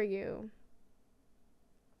shrimp for you.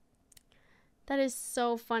 That is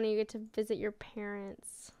so funny. You get to visit your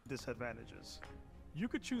parents. Disadvantages. You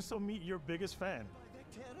could choose to meet your biggest fan.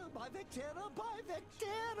 By Vectera, by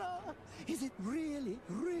Vectera. Is it really,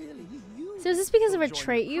 really you? So is this because of a They'll join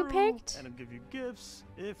trait your you crew, picked? And it'll give you gifts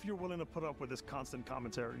if you're willing to put up with this constant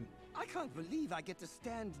commentary. I can't believe I get to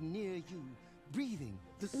stand near you, breathing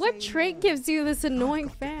the What same trait air. gives you this annoying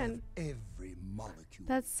fan? Every molecule.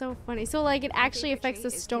 That's so funny. So like it actually favorite affects the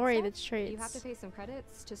trait is kid story, stuff. that's traits. You have to pay some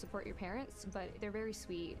credits to support your parents, but they're very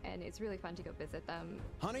sweet, and it's really fun to go visit them.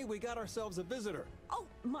 Honey, we got ourselves a visitor. Oh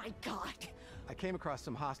my God! I came across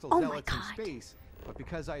some hostile Oh my zealots in God. space, but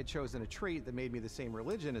because I had chosen a trait that made me the same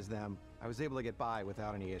religion as them, I was able to get by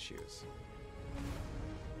without any issues.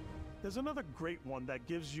 There's another great one that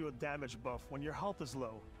gives you a damage buff when your health is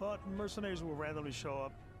low, but mercenaries will randomly show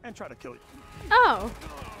up and try to kill you. Oh.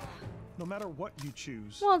 No matter what you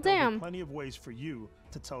choose, Well, there'll be damn. plenty of ways for you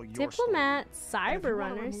to tell your Diplomat, story. And if you wanna cyber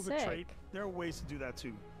runner, remove a sick. trait, there are ways to do that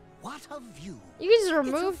too. What a view! You can just It's a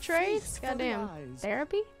remove feast traits? for the Goddamn. eyes.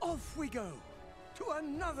 Therapy? Off we go to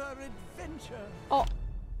another adventure. Oh.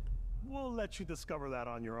 We'll let you discover that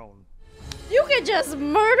on your own. You could just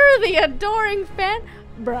murder the adoring fan?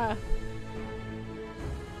 Bruh.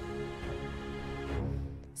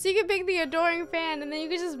 So you could pick the adoring fan and then you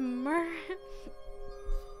could just murder him.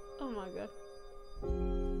 Oh my god.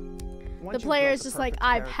 Once The you've player built is the just like, perfect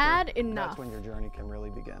I've character, had enough. That's when your journey can really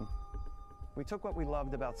begin. We took what we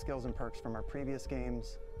loved about skills and perks from our previous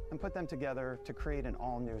games and put them together to create an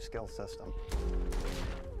all-new skill system.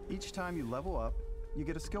 Each time you level up, you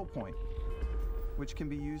get a skill point, which can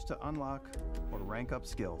be used to unlock or rank up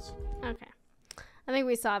skills. Okay. I think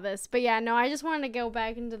we saw this. But yeah, no, I just wanted to go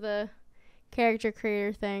back into the character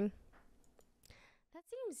creator thing. That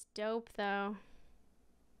seems dope, though.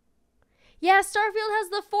 Yeah, Starfield has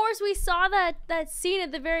the Force. We saw that scene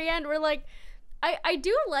at the very end where, like, I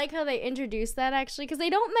do like how they introduced that, actually, because they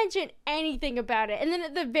don't mention anything about it. And then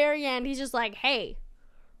at the very end, he's just like, hey,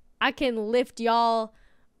 I can lift y'all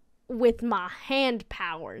with my hand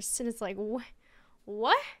powers. And it's like,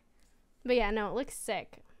 what? But yeah, no, it looks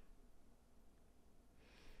sick.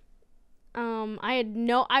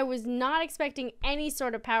 I was not expecting any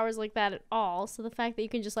sort of powers like that at all. So the fact that you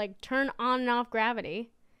can just, like, turn on and off gravity.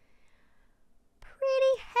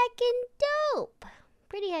 Pretty heckin' dope.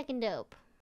 Pretty heckin' dope.